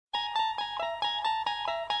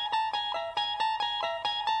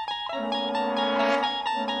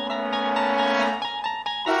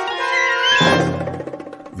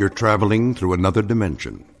you're traveling through another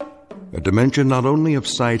dimension. A dimension not only of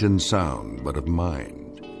sight and sound, but of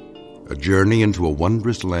mind. A journey into a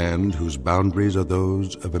wondrous land whose boundaries are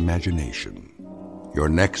those of imagination. Your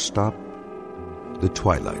next stop, the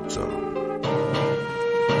Twilight Zone.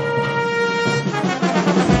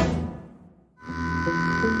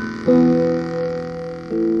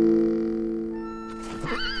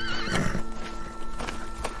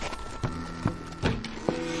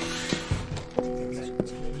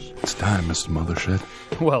 It's time, Mr. Mothershed.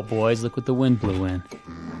 Well, boys, look what the wind blew in.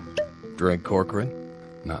 Drink, Corcoran?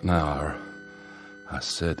 Not now, I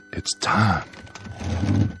said it's time.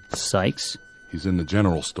 Sykes? He's in the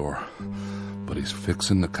general store, but he's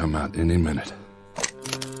fixing to come out any minute.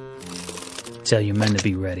 Tell your men to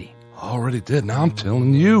be ready. Already did, now I'm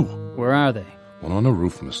telling you. Where are they? One on the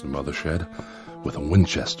roof, Mr. Mothershed, with a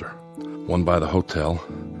Winchester. One by the hotel,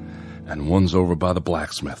 and one's over by the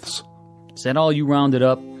blacksmith's. Is that all you rounded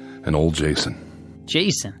up? And old Jason.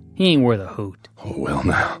 Jason? He ain't worth a hoot. Oh, well,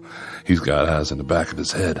 now, he's got eyes in the back of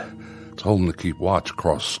his head. Told him to keep watch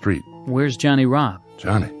across the street. Where's Johnny Robb?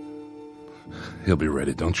 Johnny? He'll be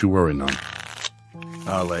ready, don't you worry none.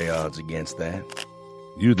 I'll lay odds against that.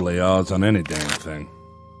 You'd lay odds on any damn thing.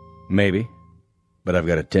 Maybe. But I've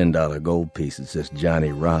got a $10 gold piece that says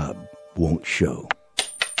Johnny Robb won't show.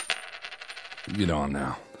 Get on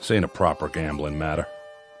now. This ain't a proper gambling matter.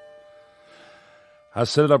 I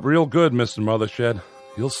set it up real good, Mr. Mothershed.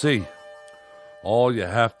 You'll see. All you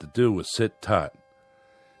have to do is sit tight.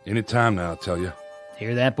 Any time now, I tell you.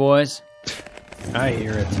 Hear that, boys? I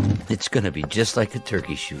hear it. It's gonna be just like a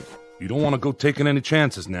turkey shoot. You don't want to go taking any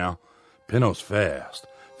chances now. Pinno's fast.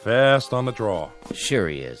 Fast on the draw. Sure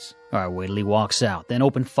he is. All right, wait till he walks out, then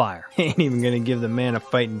open fire. Ain't even gonna give the man a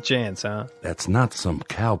fighting chance, huh? That's not some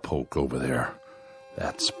cowpoke over there.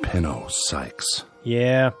 That's Pinno Sykes.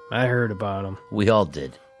 Yeah, I heard about him. We all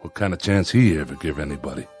did. What kind of chance he ever give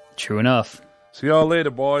anybody? True enough. See y'all later,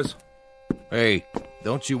 boys. Hey,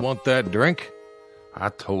 don't you want that drink? I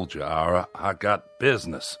told you, Ira, I got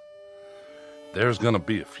business. There's gonna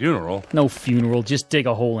be a funeral. No funeral, just dig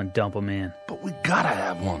a hole and dump him in. But we gotta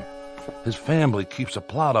have one. His family keeps a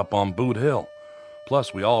plot up on Boot Hill.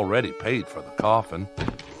 Plus, we already paid for the coffin.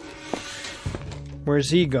 Where's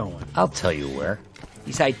he going? I'll tell you where.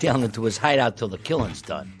 He's hiked down into his hideout till the killing's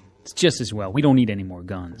done. It's just as well. We don't need any more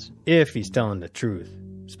guns. If he's telling the truth.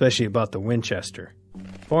 Especially about the Winchester.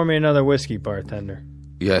 Pour me another whiskey, bartender.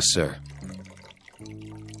 Yes, sir.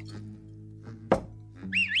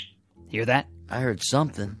 Hear that? I heard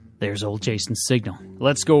something. There's old Jason's signal.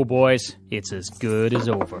 Let's go, boys. It's as good as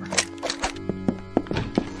over.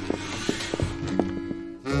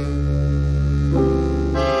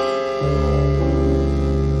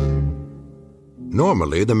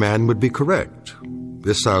 Normally, the man would be correct.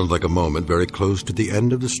 This sounds like a moment very close to the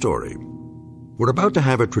end of the story. We're about to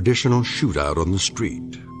have a traditional shootout on the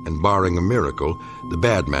street, and barring a miracle, the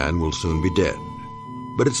bad man will soon be dead.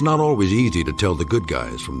 But it's not always easy to tell the good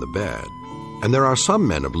guys from the bad. And there are some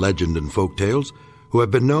men of legend and folk tales who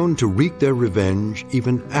have been known to wreak their revenge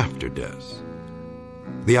even after death.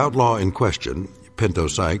 The outlaw in question, Pinto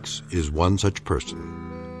Sykes, is one such person.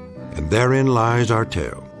 And therein lies our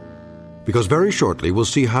tale. Because very shortly we'll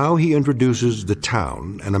see how he introduces the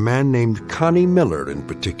town, and a man named Connie Miller in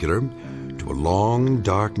particular, to a long,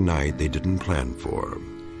 dark night they didn't plan for,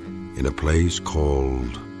 in a place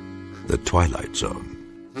called the Twilight Zone.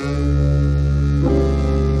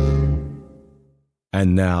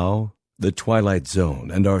 And now, The Twilight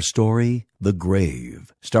Zone and our story, The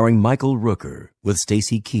Grave, starring Michael Rooker, with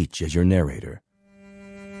Stacy Keach as your narrator.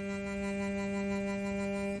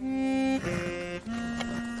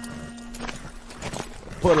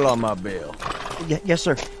 Put it on my bill. Yes,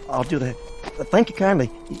 sir. I'll do that. Thank you kindly.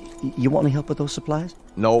 You want any help with those supplies?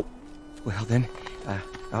 Nope. Well, then,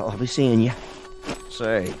 I'll be seeing you.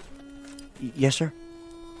 Say, Yes, sir?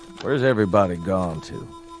 where's everybody gone to?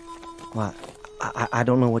 Why, I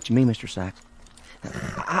don't know what you mean, Mr. Sykes.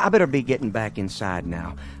 I better be getting back inside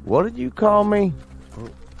now. What did you call me?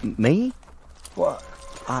 Me? What?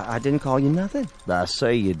 I didn't call you nothing. I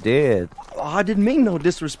say you did. I didn't mean no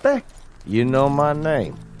disrespect. You know my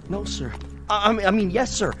name. No, sir. I mean,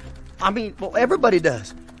 yes, sir. I mean, well, everybody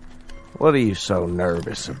does. What are you so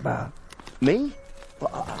nervous about? Me?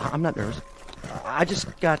 Well, I'm not nervous. I just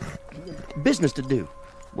got business to do.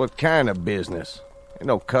 What kind of business? Ain't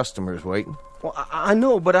no customers waiting. Well, I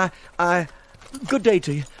know, but I... Good day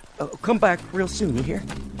to you. Come back real soon, you hear?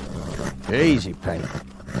 Easy, Penny.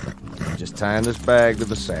 Just tying this bag to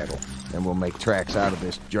the saddle. Then we'll make tracks out of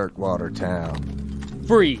this jerkwater town.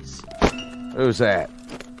 Freeze! Who's that?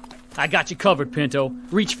 I got you covered, Pinto.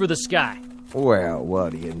 Reach for the sky. Well,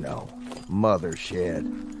 what do you know? Mother Shed.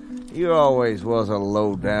 You always was a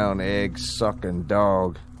low-down, egg-sucking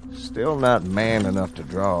dog. Still not man enough to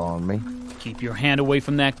draw on me. Keep your hand away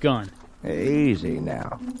from that gun. Easy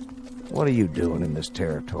now. What are you doing in this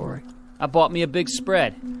territory? I bought me a big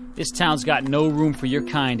spread. This town's got no room for your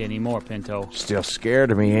kind anymore, Pinto. Still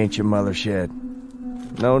scared of me, ain't you, Mother Shed?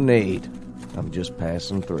 No need. I'm just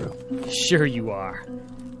passing through. Sure you are.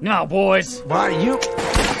 Now, boys. Why, you...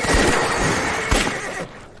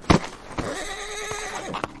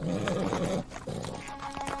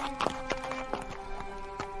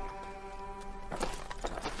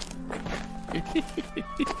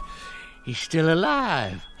 He's still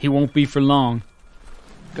alive. He won't be for long.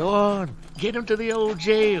 Go on. Get him to the old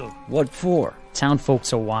jail. What for? Town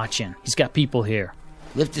folks are watching. He's got people here.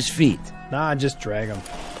 Lift his feet. Nah, just drag him.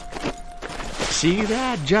 See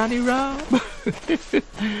that, Johnny Rob?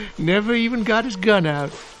 Never even got his gun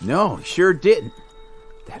out. No, he sure didn't.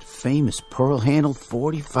 That famous pearl-handled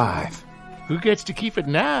 .45. Who gets to keep it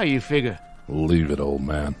now, you figure? Leave it, old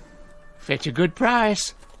man. Fetch a good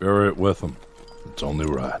price. Bury it with them. It's only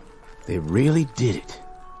right. They really did it.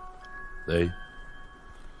 They?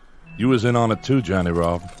 You was in on it too, Johnny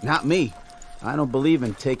Rob. Not me. I don't believe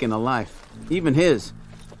in taking a life. Even his.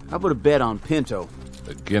 I would have bet on Pinto.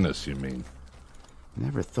 The Guinness, you mean?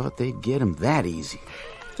 Never thought they'd get him that easy.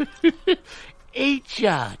 8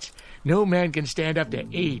 shots. No man can stand up to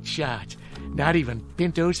 8 shots. Not even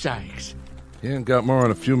Pinto Sykes. He ain't got more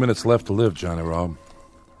than a few minutes left to live, Johnny Rob.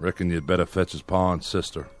 Reckon you'd better fetch his pa and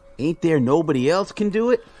sister. Ain't there nobody else can do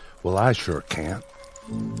it? Well, I sure can't.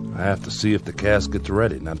 I have to see if the casket's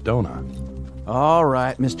ready, now don't I? All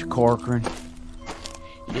right, Mr. Corcoran.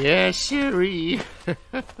 Yes, sirree.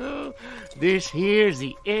 This here's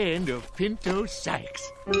the end of Pinto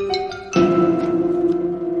Sykes.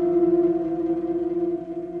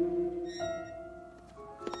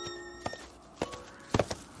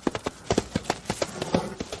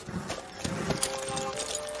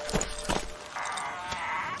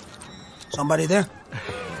 Somebody there?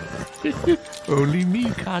 Only me,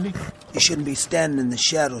 Connie. You shouldn't be standing in the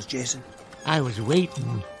shadows, Jason. I was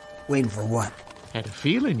waiting. Waiting for what? Had a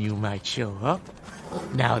feeling you might show up,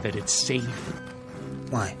 now that it's safe.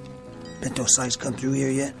 Why? Pinto Sykes come through here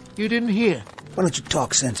yet? You didn't hear? Why don't you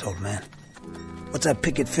talk sense, old man? What's that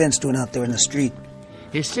picket fence doing out there in the street?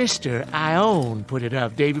 His sister, Ione, put it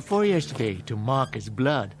up day before yesterday to mark his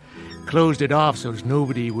blood. Closed it off so's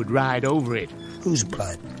nobody would ride over it. Whose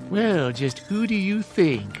blood? Well, just who do you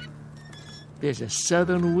think? There's a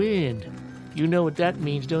southern wind. You know what that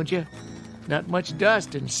means, don't you? Not much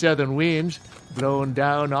dust in southern winds, blowing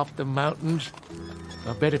down off the mountains.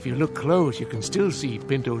 I bet if you look close, you can still see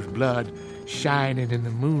Pinto's blood shining in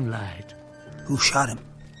the moonlight. Who shot him?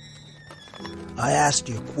 I asked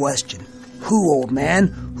you a question. Who, old man?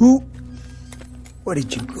 Who? Where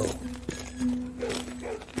did you go?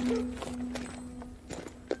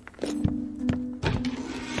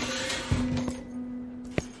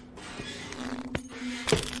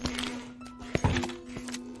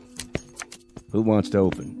 Who wants to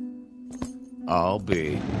open? I'll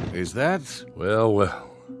be. Is that... Well, well.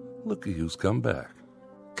 Looky who's come back.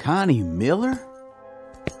 Connie Miller?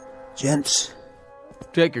 Gents.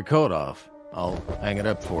 Take your coat off. I'll hang it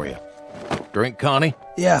up for you. Drink, Connie?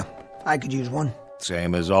 Yeah, I could use one.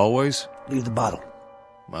 Same as always? Leave the bottle.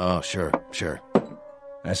 Oh, sure.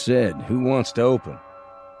 I said, who wants to open?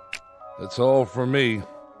 That's all for me.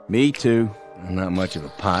 Me too. I'm not much of a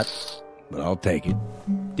pot, but I'll take it.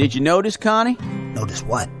 Did you notice, Connie? Notice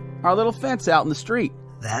what? Our little fence out in the street.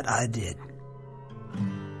 That I did.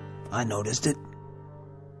 I noticed it.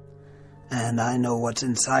 And I know what's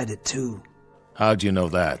inside it, too. How'd you know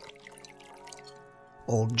that?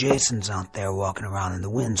 Old Jason's out there walking around in the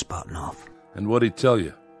wind spouting off. And what'd he tell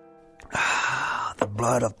you? The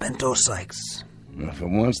blood of Pinto Sykes. Well, for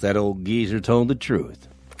once, that old geezer told the truth.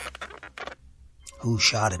 Who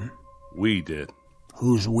shot him? We did.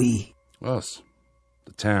 Who's we? Us.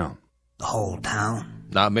 The town. The whole town?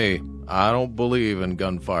 Not me. I don't believe in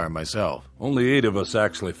gunfire myself. Only 8 of us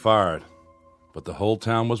actually fired, but the whole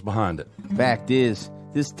town was behind it. Fact is,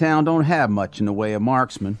 this town don't have much in the way of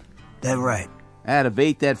marksmen. That right. Out of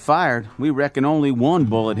 8 that fired, we reckon only 1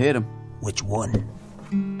 bullet hit him. Which one?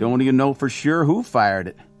 Don't even know for sure who fired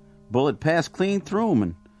it. Bullet passed clean through him,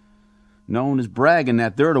 and no one is bragging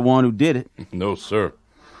that they're the one who did it. No, sir.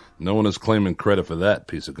 No one is claiming credit for that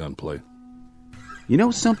piece of gunplay. You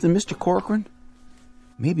know something, Mr. Corcoran?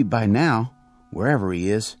 Maybe by now, wherever he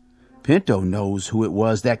is, Pinto knows who it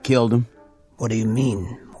was that killed him. What do you mean,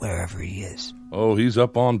 wherever he is? Oh, he's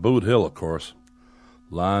up on Boot Hill, of course.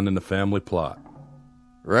 Lying in the family plot.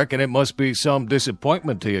 Reckon it must be some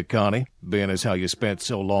disappointment to you, Connie, being as how you spent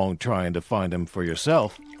so long trying to find him for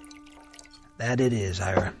yourself. That it is,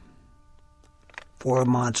 Ira. 4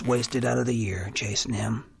 months wasted out of the year chasing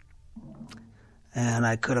him. And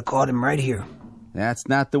I could have caught him right here. That's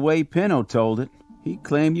not the way Pinto told it. He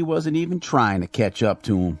claimed you wasn't even trying to catch up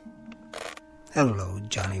to him. Hello,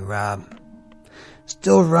 Johnny Rob.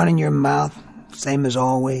 Still running your mouth, same as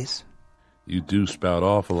always? You do spout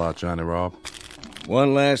off a lot, Johnny Rob.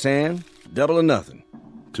 One last hand, double or nothing.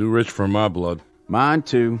 Too rich for my blood. Mine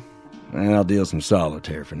too. I'll deal some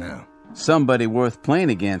solitaire for now. Somebody worth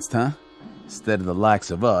playing against, huh? Instead of the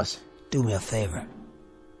likes of us. Do me a favor.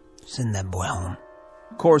 Send that boy home.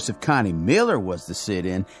 Of course, if Connie Miller was to sit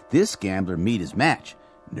in, this gambler meet his match.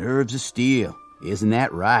 Nerves of steel. Isn't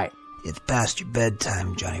that right? It's past your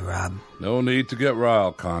bedtime, Johnny Rob. No need to get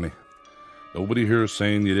riled, Connie. Nobody here is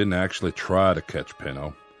saying you didn't actually try to catch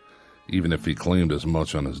Pinto, even if he claimed as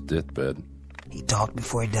much on his deathbed. He talked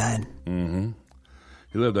before he died? Mm-hmm.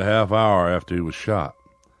 He lived a half hour after he was shot.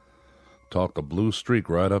 Talked a blue streak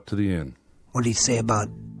right up to the end. What did he say about...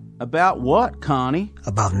 About what, Connie?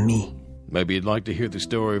 About me. Maybe you'd like to hear the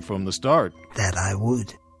story from the start. That I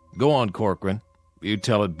would. Go on, Corcoran. You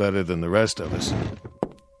tell it better than the rest of us.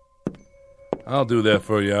 I'll do that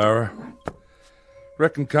for you, Ira.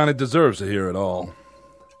 Reckon Connie deserves to hear it all.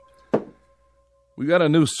 We got a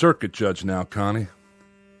new circuit judge now, Connie.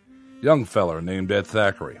 Young feller named Ed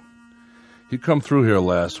Thackeray. He come through here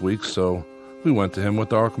last week, so we went to him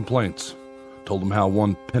with our complaints. Told him how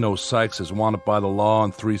one Pinto Sykes is wanted by the law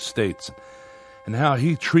in 3 states, and how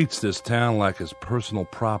he treats this town like his personal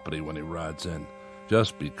property when he rides in,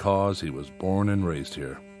 just because he was born and raised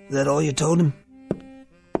here. Is that all you told him?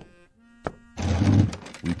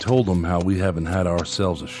 We told him how we haven't had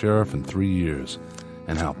ourselves a sheriff in 3 years,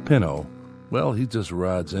 and how Pinto, well, he just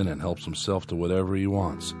rides in and helps himself to whatever he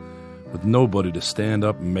wants, with nobody to stand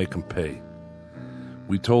up and make him pay.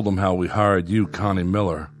 We told him how we hired you, Connie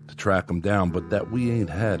Miller, to track him down, but that we ain't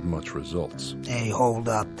had much results. Hey, hold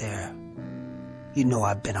up there. You know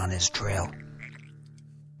I've been on his trail.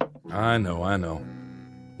 I know.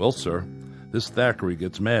 Well, sir, this Thackeray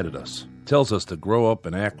gets mad at us. Tells us to grow up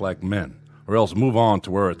and act like men, or else move on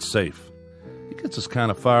to where it's safe. He gets us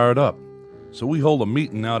kind of fired up. So we hold a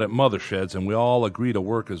meeting out at Mothershed's and we all agree to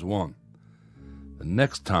work as one. The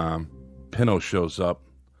next time Pinto shows up,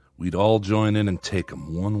 we'd all join in and take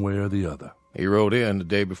him one way or the other. He rode in the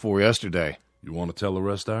day before yesterday. You want to tell the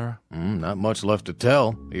rest, Ira? Not much left to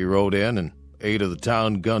tell. He rode in and 8 of the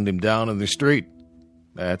town gunned him down in the street.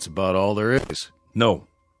 That's about all there is. No,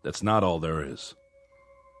 that's not all there is.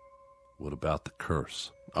 What about the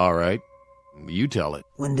curse? All right. You tell it.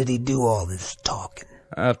 When did he do all this talking?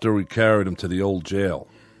 After we carried him to the old jail.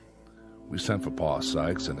 We sent for Pa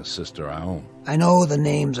Sykes and his sister Ione. I know the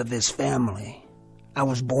names of his family. I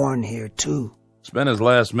was born here, too. Spent his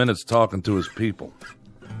last minutes talking to his people.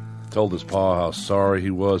 Told his pa how sorry he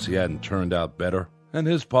was he hadn't turned out better, and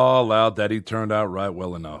his pa allowed that he turned out right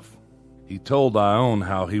well enough. He told Ione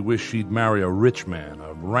how he wished she'd marry a rich man,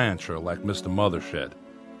 a rancher like Mr. Mothershed,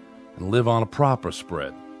 and live on a proper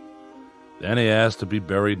spread. Then he asked to be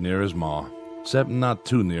buried near his ma, except not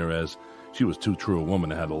too near, as she was too true a woman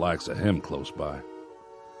to have the likes of him close by.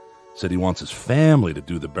 Said he wants his family to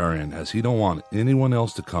do the burying, as he don't want anyone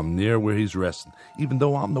else to come near where he's resting, even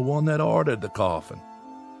though I'm the one that ordered the coffin.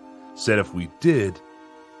 Said if we did,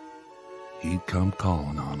 he'd come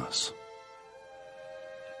calling on us.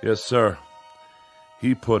 Yes, sir.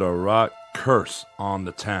 He put a right curse on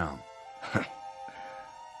the town.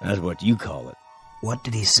 That's what you call it. What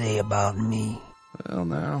did he say about me? Well,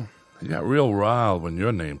 now, he got real riled when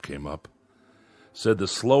your name came up. Said the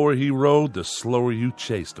slower he rode, the slower you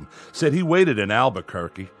chased him. Said he waited in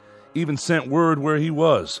Albuquerque, even sent word where he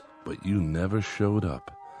was, but you never showed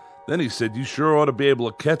up. Then he said you sure ought to be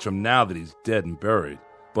able to catch him now that he's dead and buried.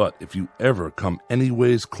 But if you ever come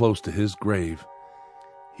anyways close to his grave,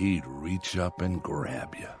 he'd reach up and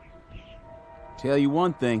grab you. Tell you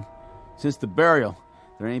one thing, since the burial,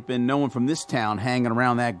 there ain't been no one from this town hanging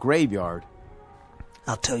around that graveyard.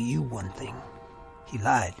 I'll tell you one thing. He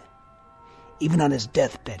lied. Even on his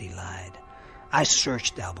deathbed, he lied. I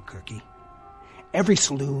searched Albuquerque. Every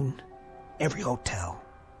saloon, every hotel.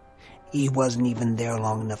 He wasn't even there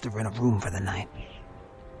long enough to rent a room for the night.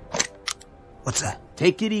 What's that?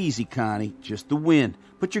 Take it easy, Connie. Just the wind.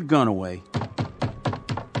 Put your gun away.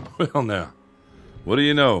 Well, now, what do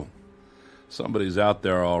you know? Somebody's out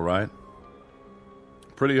there, all right.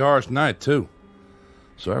 Pretty harsh night, too.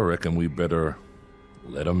 So I reckon we better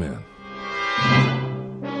let him in.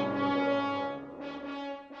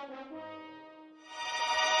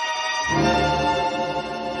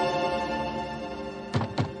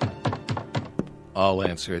 I'll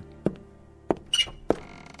answer it.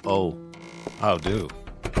 Oh, how do?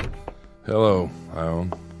 Hello,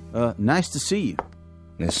 Ione. Nice to see you.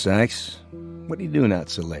 Miss Sykes, what are you doing out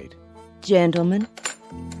so late? Gentlemen.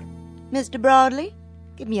 Mr. Broadley,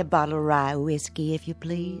 give me a bottle of rye whiskey, if you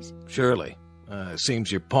please. Surely.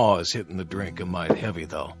 Seems your paw is hitting the drink a mite heavy,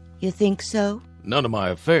 though. You think so? None of my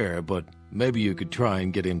affair, but maybe you could try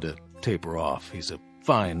and get him to taper off. He's a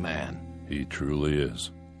fine man. He truly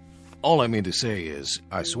is. All I mean to say is,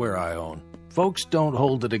 I swear I own, folks don't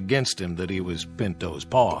hold it against him that he was Pinto's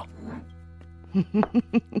paw.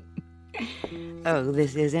 Oh,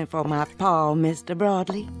 this isn't for my paw, Mr.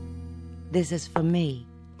 Broadley. This is for me.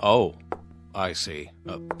 Oh, I see.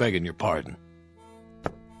 Begging your pardon.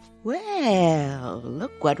 Well,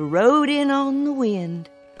 look what rode in on the wind.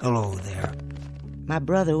 Hello there. My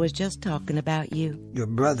brother was just talking about you. Your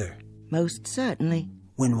brother? Most certainly.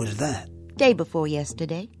 When was that? Day before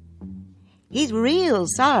yesterday. He's real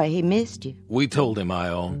sorry he missed you. We told him,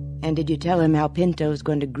 Ione. And did you tell him how Pinto's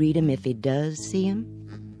going to greet him if he does see him?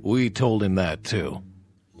 We told him that, too.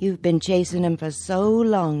 You've been chasing him for so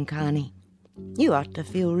long, Connie. You ought to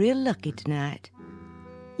feel real lucky tonight.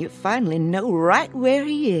 You finally know right where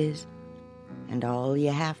he is. And all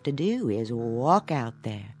you have to do is walk out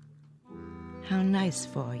there. How nice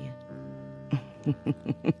for you.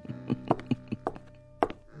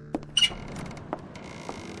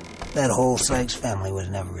 That whole Sykes family was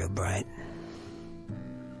never real bright.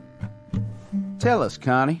 Tell us,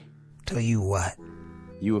 Connie. Tell you what?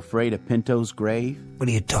 You afraid of Pinto's grave? What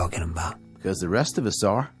are you talking about? Because the rest of us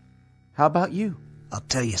are. How about you? I'll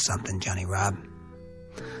tell you something, Johnny Rob.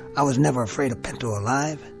 I was never afraid of Pinto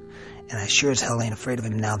alive, and I sure as hell ain't afraid of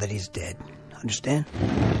him now that he's dead. Understand?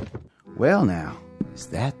 Well now, is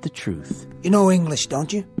that the truth? You know English,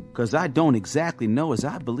 don't you? 'Cause I don't exactly know as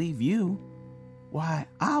I believe you. Why,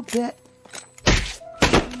 I'll bet...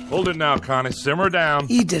 Hold it now, Connie. Simmer down.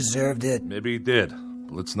 He deserved it. Maybe he did.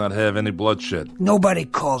 But let's not have any bloodshed. Nobody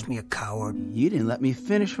calls me a coward. You didn't let me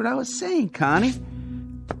finish what I was saying, Connie.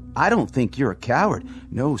 I don't think you're a coward.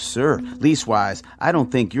 No, sir. Leastwise, I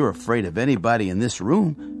don't think you're afraid of anybody in this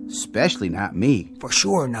room, especially not me. For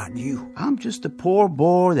sure not you. I'm just a poor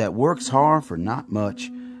boy that works hard for not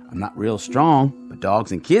much. I'm not real strong, but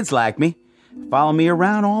dogs and kids like me. Follow me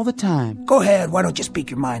around all the time. Go ahead. Why don't you speak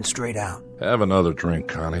your mind straight out? Have another drink,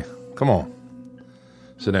 Connie. Come on.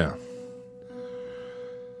 Sit down.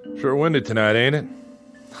 Sure windy tonight, ain't it?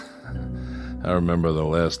 I remember the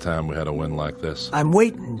last time we had a wind like this. I'm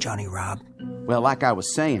waiting, Johnny Rob. Well, like I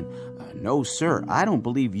was saying, no, sir, I don't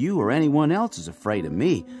believe you or anyone else is afraid of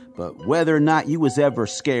me. But whether or not you was ever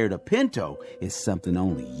scared of Pinto is something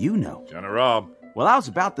only you know. Johnny Rob. Well, I was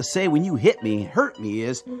about to say when you hit me and hurt me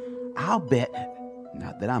is, I'll bet,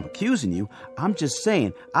 not that I'm accusing you, I'm just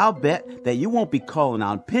saying, I'll bet that you won't be calling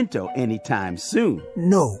on Pinto anytime soon.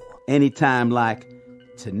 No. Anytime like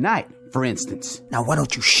tonight, for instance. Now, why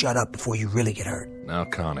don't you shut up before you really get hurt? Now,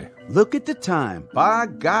 Connie. Look at the time. By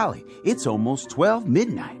golly, it's almost 12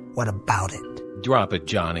 midnight. What about it? Drop it,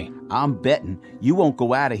 Johnny. I'm betting you won't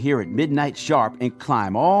go out of here at midnight sharp and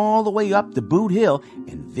climb all the way up the Boot Hill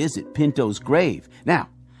and visit Pinto's grave. Now,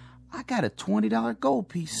 I got a $20 gold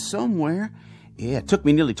piece somewhere. Yeah, it took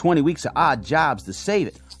me nearly 20 weeks of odd jobs to save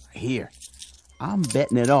it. Here, I'm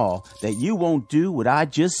betting it all that you won't do what I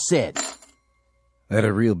just said. That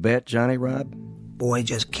a real bet, Johnny Rob? Boy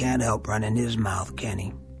just can't help running his mouth, can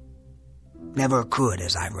he? Never could,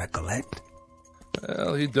 as I recollect.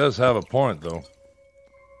 Well, he does have a point, though.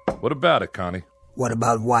 What about it, Connie? What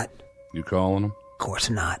about what? You calling him? Of course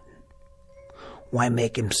not. Why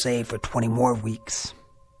make him save for 20 more weeks?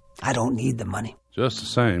 I don't need the money. Just the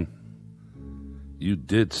same, you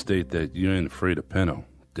did state that you ain't afraid of Pinto,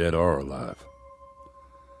 dead or alive.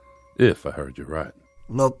 If I heard you right.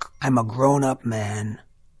 Look, I'm a grown-up man,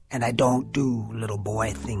 and I don't do little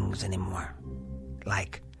boy things anymore.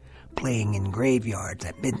 Like playing in graveyards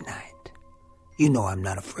at midnight. You know I'm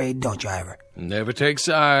not afraid, don't you, Ivor? Never take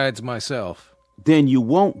sides myself. Then you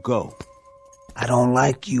won't go. I don't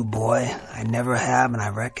like you, boy. I never have, and I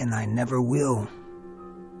reckon I never will.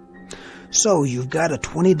 So, you've got a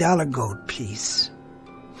 $20 gold piece.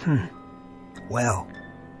 Well,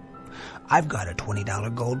 I've got a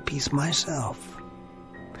 $20 gold piece myself.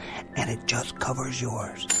 And it just covers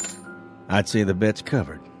yours. I'd say the bet's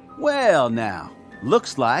covered. Well, now,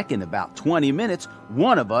 looks like in about 20 minutes,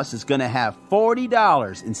 one of us is going to have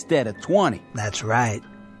 $40 instead of 20. That's right.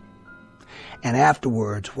 And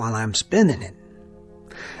afterwards, while I'm spending it,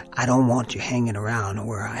 I don't want you hanging around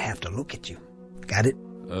where I have to look at you. Got it?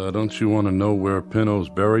 Don't you want to know where Pinto's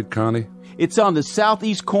buried, Connie? It's on the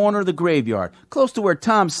southeast corner of the graveyard, close to where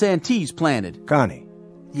Tom Santee's planted. Connie.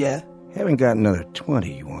 Yeah? Haven't got another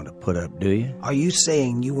 20 you want to put up, do you? Are you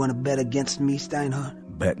saying you want to bet against me,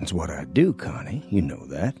 Steinhardt? Betting's what I do, Connie. You know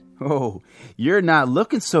that. Oh, you're not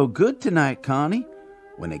looking so good tonight, Connie.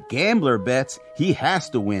 When a gambler bets, he has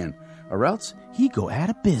to win, or else he go out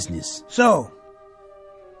of business. So,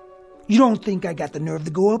 you don't think I got the nerve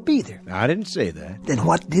to go up either? I didn't say that. Then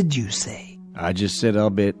what did you say? I just said I'll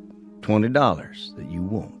bet $20 that you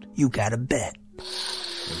won't. You got a bet.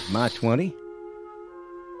 It's my 20.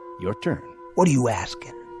 Your turn. What are you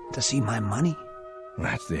asking? To see my money?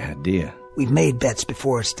 That's the idea. We've made bets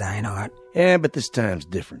before, Steinhardt. Yeah, but this time's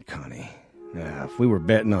different, Connie. Now, if we were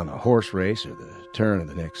betting on a horse race or the turn of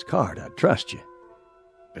the next card, I'd trust you.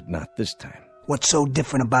 But not this time. What's so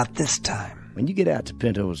different about this time? When you get out to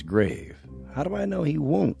Pinto's grave, how do I know he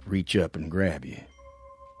won't reach up and grab you?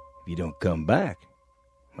 If you don't come back,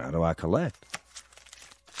 how do I collect?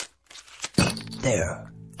 There.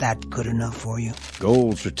 That good enough for you?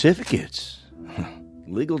 Gold certificates.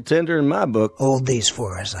 Legal tender in my book. Hold these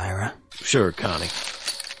for us, Ira. Sure, Connie.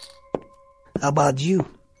 How about you?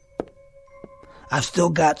 I've still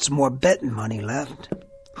got some more betting money left.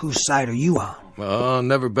 Whose side are you on?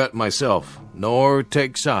 Never bet myself, nor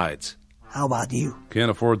take sides. How about you? Can't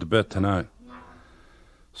afford to bet tonight.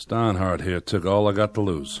 Steinhardt here took all I got to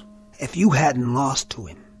lose. If you hadn't lost to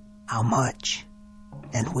him, how much?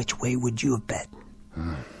 And which way would you have bet?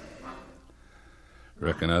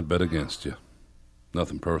 Reckon I'd bet against you.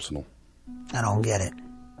 Nothing personal. I don't get it.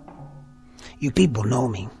 You people know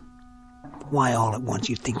me. Why all at once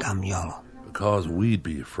you think I'm yellow? Because we'd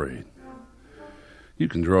be afraid. You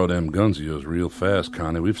can draw them guns of yours real fast,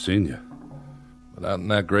 Connie. We've seen you. But out in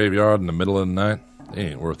that graveyard in the middle of the night, they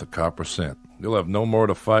ain't worth a copper cent. You'll have no more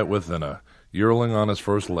to fight with than a yearling on his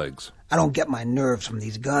first legs. I don't get my nerves from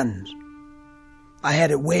these guns. I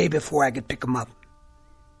had it way before I could pick 'em up.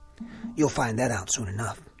 You'll find that out soon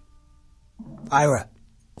enough. Ira,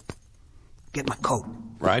 get my coat.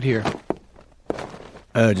 Right here.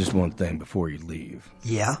 Just one thing before you leave.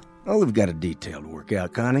 Yeah? Oh, we've got a detail to work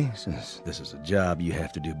out, Connie, since this is a job you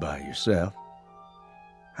have to do by yourself.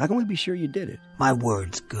 How can we be sure you did it? My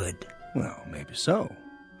word's good. Well, maybe so.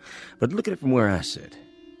 But look at it from where I sit.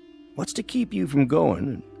 What's to keep you from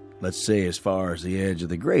going, let's say as far as the edge of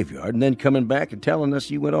the graveyard, and then coming back and telling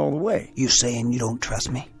us you went all the way? You saying you don't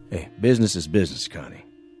trust me? Hey, business is business, Connie.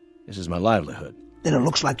 This is my livelihood. Then it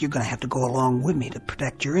looks like you're going to have to go along with me to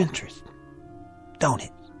protect your interests. Don't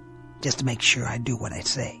it? Just to make sure I do what I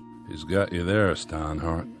say. He's got you there,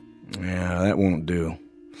 Steinhardt. Yeah, that won't do.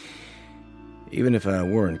 Even if I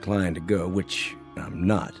were inclined to go, which I'm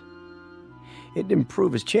not, it'd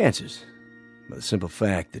improve his chances by the simple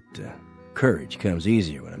fact that courage comes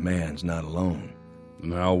easier when a man's not alone.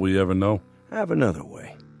 And how'll we ever know? I have another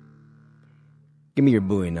way. Give me your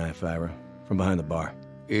Bowie knife, Ira, from behind the bar.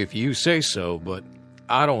 If you say so, but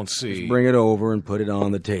I don't see... Just bring it over and put it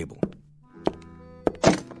on the table.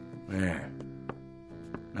 There.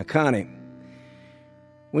 Now, Connie,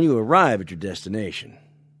 when you arrive at your destination,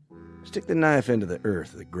 stick the knife into the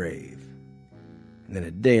earth of the grave. And then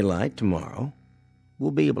at daylight tomorrow,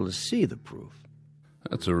 we'll be able to see the proof.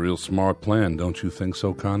 That's a real smart plan, don't you think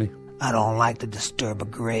so, Connie? I don't like to disturb a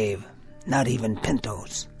grave, not even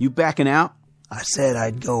Pinto's. You backing out? I said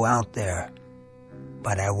I'd go out there,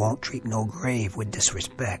 but I won't treat no grave with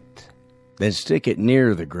disrespect. Then stick it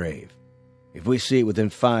near the grave. If we see it within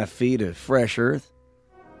 5 feet of fresh earth,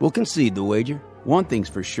 we'll concede the wager. One thing's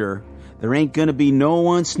for sure. There ain't gonna be no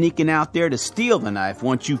one sneaking out there to steal the knife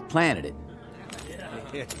once you've planted it.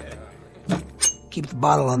 Keep the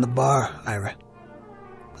bottle on the bar, Ira.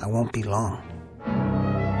 I won't be long.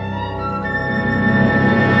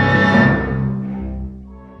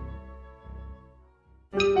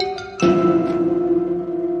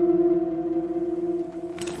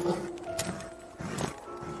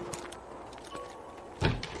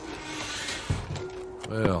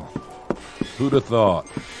 Well, who'd have thought?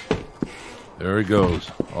 There he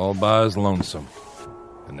goes, all by his lonesome.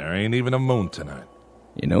 And there ain't even a moon tonight.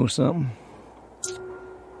 You know something?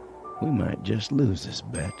 We might just lose this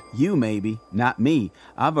bet. You maybe, not me.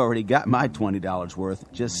 I've already got my $20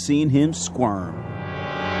 worth just seeing him squirm.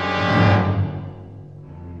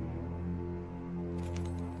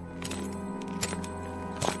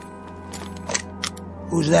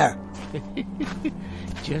 Who's there?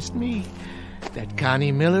 Just me. That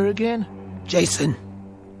Connie Miller again? Jason,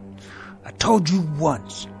 I told you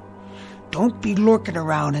once, don't be lurking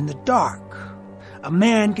around in the dark. A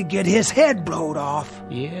man could get his head blowed off.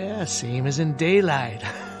 Yeah, same as in daylight.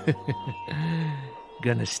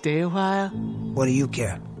 Gonna stay a while? What do you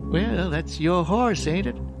care? Well, that's your horse, ain't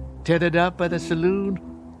it? Tethered up by the saloon?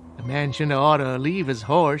 A man shouldn't ought to leave his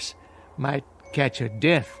horse. Might catch a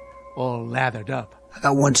death, all lathered up. I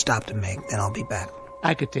got one stop to make, then I'll be back.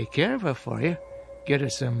 I could take care of her for you. Get her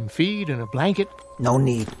some feed and a blanket. No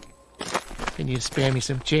need. Can you spare me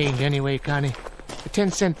some change anyway, Connie? A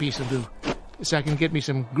 10-cent piece will do, so I can get me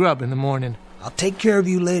some grub in the morning. I'll take care of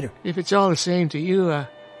you later. If it's all the same to you,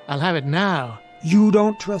 I'll have it now. You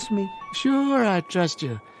don't trust me? Sure, I trust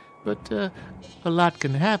you. But a lot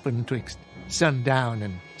can happen twixt sundown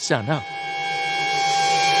and sun up.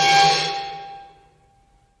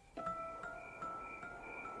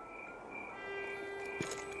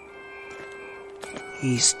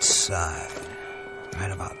 East side.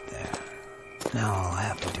 Right about there. Now all I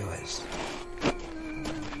have to do is...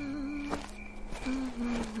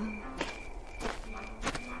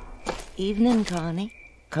 Evening, Connie.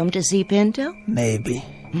 Come to see Pinto? Maybe.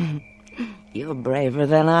 You're braver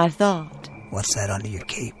than I thought. What's that under your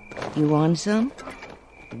cape? You want some?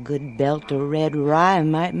 A good belt of red rye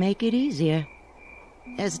might make it easier.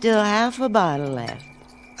 There's still half a bottle left.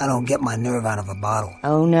 I don't get my nerve out of a bottle.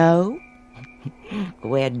 Oh, no?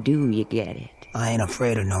 Where do you get it? I ain't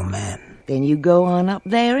afraid of no man. Then you go on up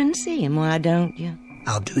there and see him, why don't you?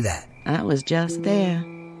 I'll do that. I was just there.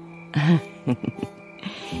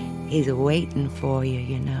 He's waiting for you,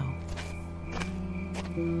 you know.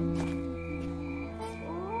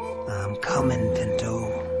 I'm coming, Pinto.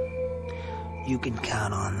 You can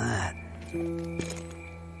count on that.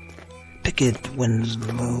 Pickett,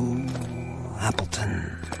 Winslow,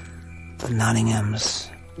 Appleton, the Nottinghams.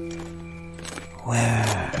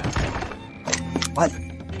 Where? What?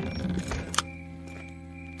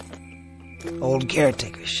 Old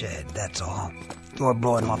caretaker shed, that's all. Door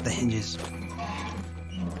blowing off the hinges.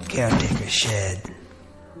 Caretaker shed.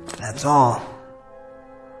 That's all.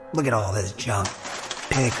 Look at all this junk.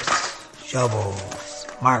 Picks, shovels,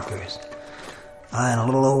 markers. And a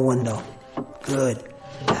little old window. Good.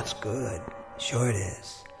 That's good. Sure it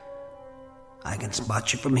is. I can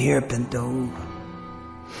spot you from here, Pinto.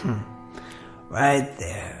 Right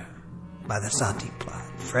there. By the Santi plot.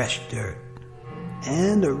 Fresh dirt.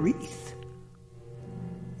 And a wreath.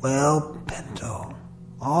 Well, Pinto,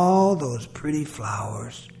 all those pretty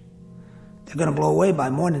flowers, they're gonna blow away by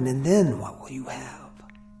morning, and then what will you have?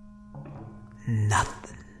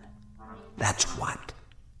 Nothing. That's what.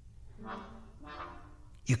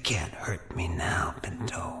 You can't hurt me now,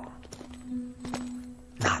 Pinto.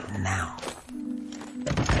 Not now.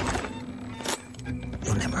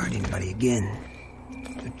 You'll never hurt anybody again.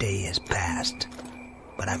 Your day has passed.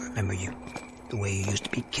 But I remember you. The way you used to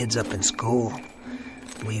beat kids up in school.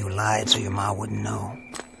 The way you lied so your ma wouldn't know.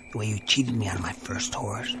 The way you cheated me on my first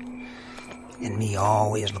horse. And me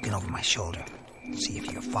always looking over my shoulder to see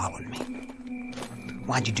if you followed me.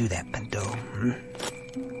 Why'd you do that, Pinto?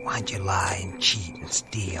 Why'd you lie and cheat and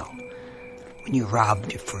steal? When you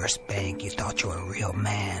robbed your first bank, you thought you were a real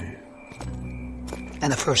man.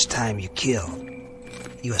 And the first time you killed,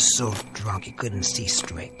 you were so drunk you couldn't see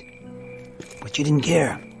straight. But you didn't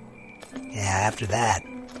care. Yeah, after that,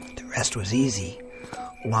 the rest was easy,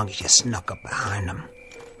 as long as you snuck up behind them.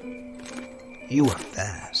 You were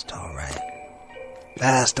fast, all right.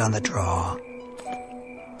 Fast on the draw.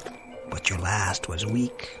 But your last was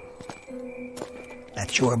weak.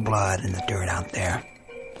 That's your blood in the dirt out there,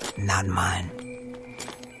 not mine.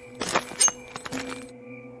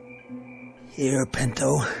 Here,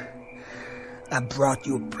 Pinto, I brought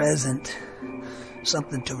you a present,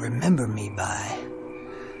 something to remember me by.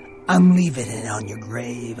 I'm leaving it on your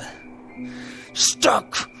grave,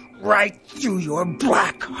 stuck right through your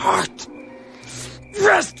black heart.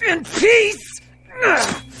 Rest in peace!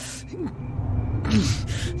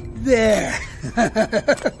 There.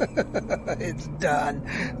 It's done.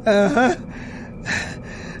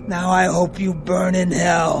 Now I hope you burn in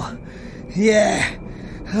hell. Yeah.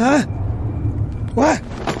 Huh? What?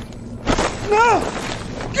 No!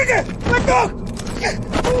 Let go! Let go!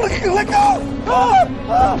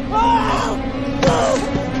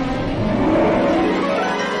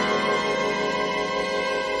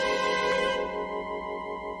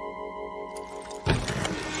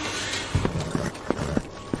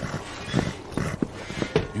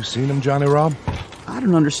 You seen him, Johnny Rob? I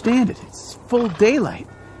don't understand it. It's full daylight,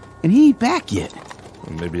 and he ain't back yet.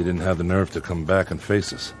 Well, maybe he didn't have the nerve to come back and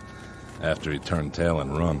face us after he turned tail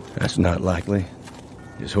and run. That's not likely.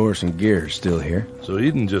 His horse and gear are still here. So he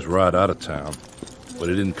didn't just ride out of town, but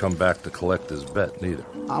he didn't come back to collect his bet, neither.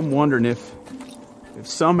 I'm wondering if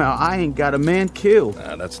somehow I ain't got a man killed.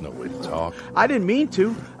 Nah, that's no way to talk. I didn't mean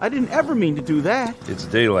to. I didn't ever mean to do that. It's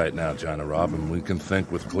daylight now, Johnny Rob, and we can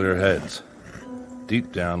think with clear heads.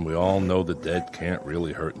 deep down, we all know the dead can't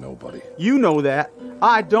really hurt nobody. You know that.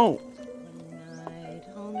 I don't. Night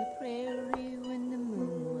on the prairie when the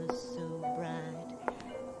moon was so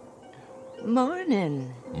bright.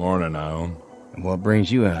 Morning. Morning, Ione. And what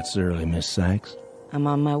brings you out so early, Miss Sykes? I'm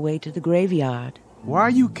on my way to the graveyard. Why are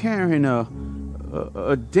you carrying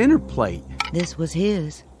a dinner plate? This was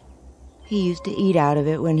his. He used to eat out of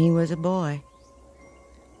it when he was a boy.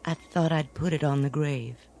 I thought I'd put it on the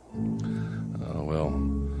grave. Oh, well,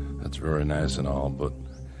 that's very nice and all, but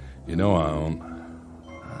you know, Ione,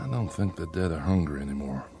 I don't think the dead are hungry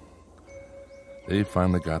anymore. They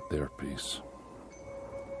finally got their piece.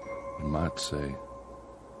 You might say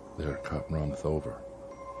their cup runneth over.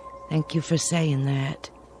 Thank you for saying that.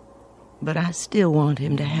 But I still want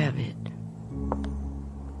him to have it.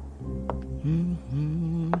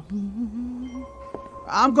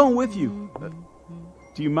 I'm going with you.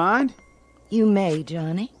 Do you mind? You may,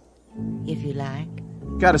 Johnny, if you like.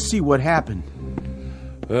 Gotta see what happened.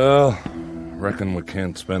 Well, reckon we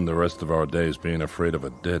can't spend the rest of our days being afraid of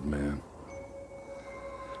a dead man.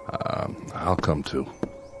 I'll come too.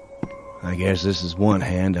 I guess this is one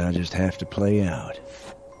hand I'll just have to play out.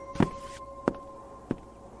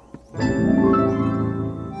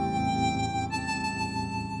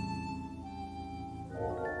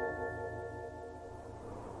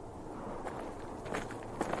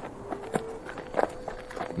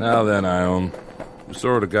 Now then, Ione, we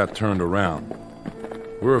sort of got turned around.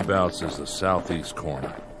 Whereabouts is the southeast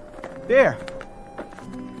corner? There.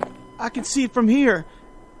 I can see it from here.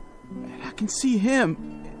 And I can see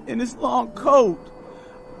him in his long coat.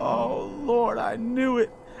 Oh, Lord, I knew it.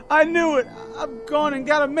 I knew it. I've gone and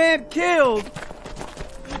got a man killed.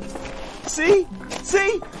 See?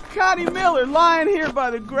 See? Connie Miller lying here by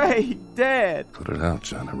the grave, dead. Put it out,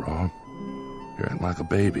 Johnny Raw. You're acting like a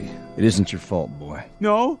baby. It isn't your fault, boy.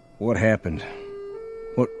 No? What happened?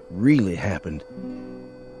 What really happened?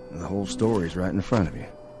 The whole story's right in front of you.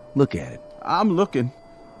 Look at it. I'm looking.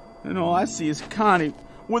 And all I see is Connie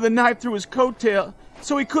with a knife through his coattail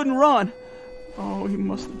so he couldn't run. Oh, he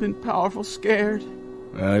must have been powerful scared.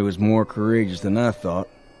 Well, he was more courageous than I thought.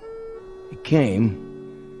 He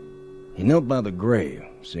came. He knelt by the grave,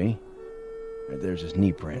 see? Right there's his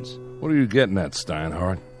knee prints. What are you getting at,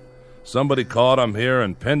 Steinhardt? Somebody caught him here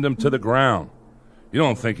and pinned him to the ground. You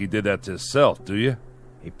don't think he did that to himself, do you?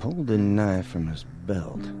 He pulled the knife from his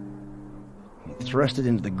belt. He thrust it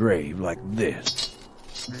into the grave like this.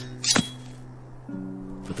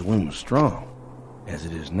 But the wind was strong, as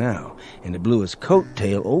it is now, and it blew his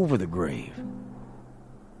coattail over the grave.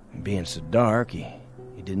 And being so dark, he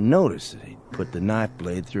didn't notice that he'd put the knife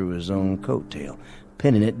blade through his own coattail,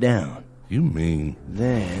 pinning it down. You mean?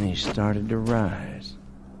 Then he started to rise.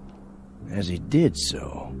 As he did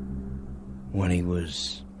so, when he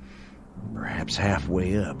was perhaps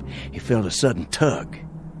halfway up, he felt a sudden tug,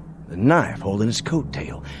 the knife holding his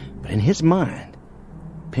coattail. But in his mind,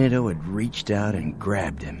 Pinto had reached out and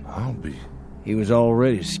grabbed him. He was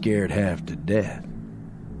already scared half to death.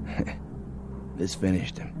 This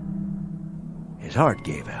finished him. His heart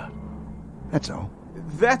gave out. That's all.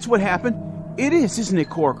 That's what happened? It is, isn't it,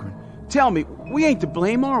 Corcoran? Tell me, we ain't to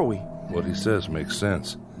blame, are we? What he says makes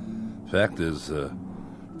sense. Fact is,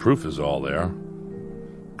 proof is all there.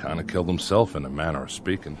 Kind of killed himself in a manner of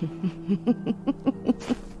speaking.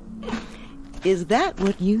 Is that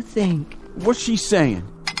what you think? What's she saying?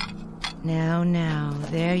 Now,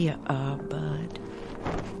 there you are, Bud.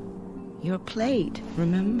 Your plate,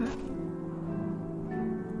 remember?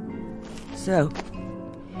 So,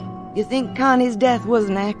 you think Connie's death was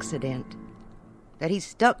an accident? That he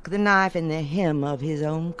stuck the knife in the hem of his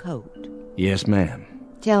own coat? Yes, ma'am.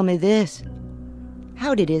 Tell me this.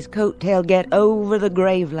 How did his coattail get over the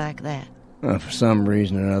grave like that? Well, for some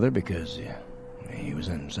reason or other, because he was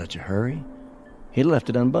in such a hurry, he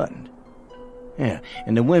left it unbuttoned. Yeah,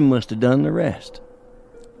 and the wind must have done the rest.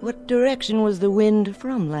 What direction was the wind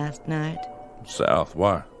from last night? South,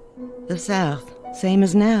 why? The south, same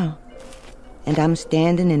as now. And I'm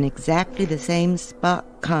standing in exactly the same spot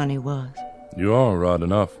Connie was. You are right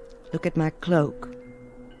enough. Look at my cloak.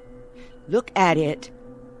 Look at it.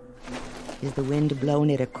 Is the wind blowing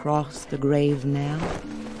it across the grave now?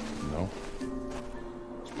 No.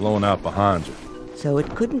 It's blowing out behind you. So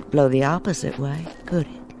it couldn't blow the opposite way, could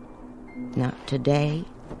it? Not today,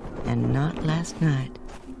 and not last night.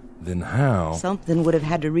 Then how? Something would have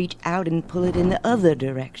had to reach out and pull it in the other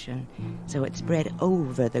direction, so it spread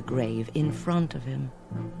over the grave in front of him.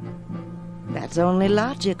 That's only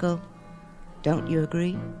logical. Don't you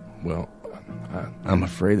agree? Well, I'm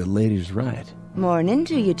afraid the lady's right. Morning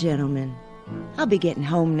to you, gentlemen. I'll be getting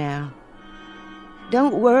home now.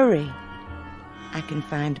 Don't worry. I can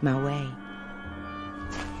find my way.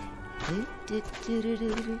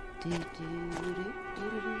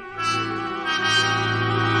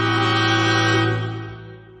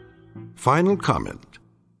 Final comment.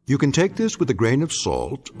 You can take this with a grain of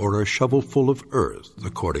salt or a shovelful of earth,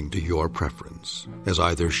 according to your preference, as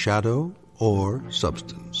either shadow or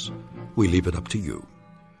substance. We leave it up to you.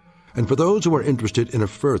 And for those who are interested in a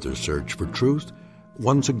further search for truth,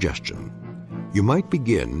 one suggestion. You might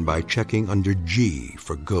begin by checking under G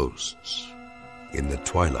for ghosts in the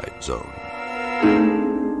Twilight Zone.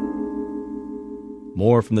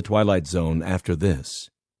 More from the Twilight Zone after this.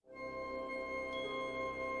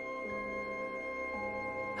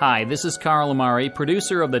 Hi, this is Carl Amari,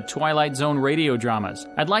 producer of the Twilight Zone radio dramas.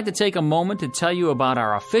 I'd like to take a moment to tell you about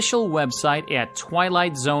our official website at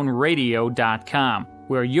twilightzoneradio.com,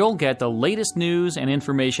 where you'll get the latest news and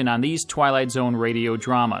information on these Twilight Zone radio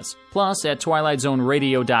dramas. Plus, at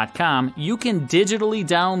twilightzoneradio.com, you can digitally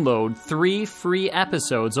download 3 free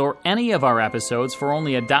episodes or any of our episodes for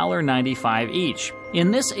only $1.95 each.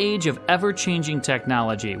 In this age of ever-changing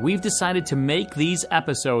technology, we've decided to make these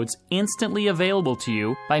episodes instantly available to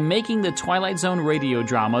you by making the Twilight Zone radio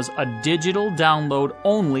dramas a digital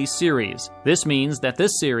download-only series. This means that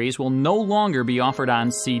this series will no longer be offered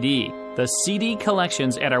on CD. The CD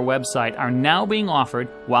collections at our website are now being offered,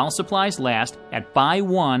 while supplies last, at buy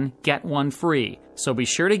one, get one free. So be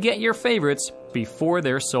sure to get your favorites before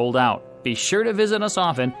they're sold out. Be sure to visit us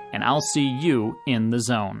often, and I'll see you in the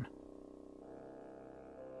zone.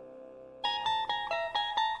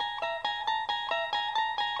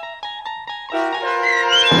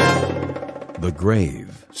 The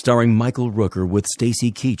Grave, starring Michael Rooker with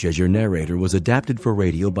Stacy Keach as your narrator, was adapted for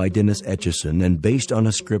radio by Dennis Etchison and based on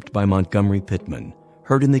a script by Montgomery Pittman.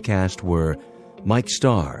 Heard in the cast were Mike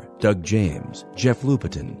Starr, Doug James, Jeff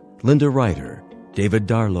Lupetin, Linda Ryder, David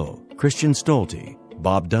Darlow, Christian Stolte,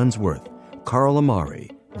 Bob Dunsworth, Carl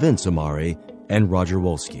Amari, Vince Amari, and Roger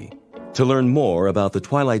Wolski. To learn more about the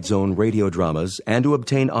Twilight Zone radio dramas and to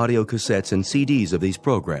obtain audio cassettes and CDs of these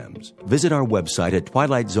programs, visit our website at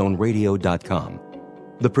twilightzoneradio.com.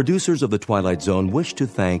 The producers of The Twilight Zone wish to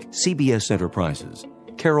thank CBS Enterprises,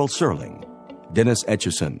 Carol Serling, Dennis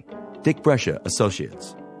Etchison, Dick Brescia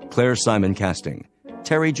Associates, Claire Simon Casting,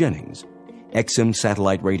 Terry Jennings, XM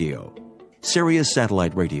Satellite Radio, Sirius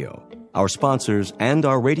Satellite Radio, our sponsors, and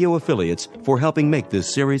our radio affiliates for helping make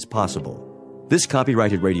this series possible. This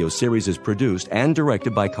copyrighted radio series is produced and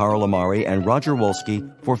directed by Carl Amari and Roger Wolski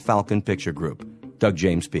for Falcon Picture Group. Doug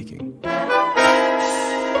James speaking.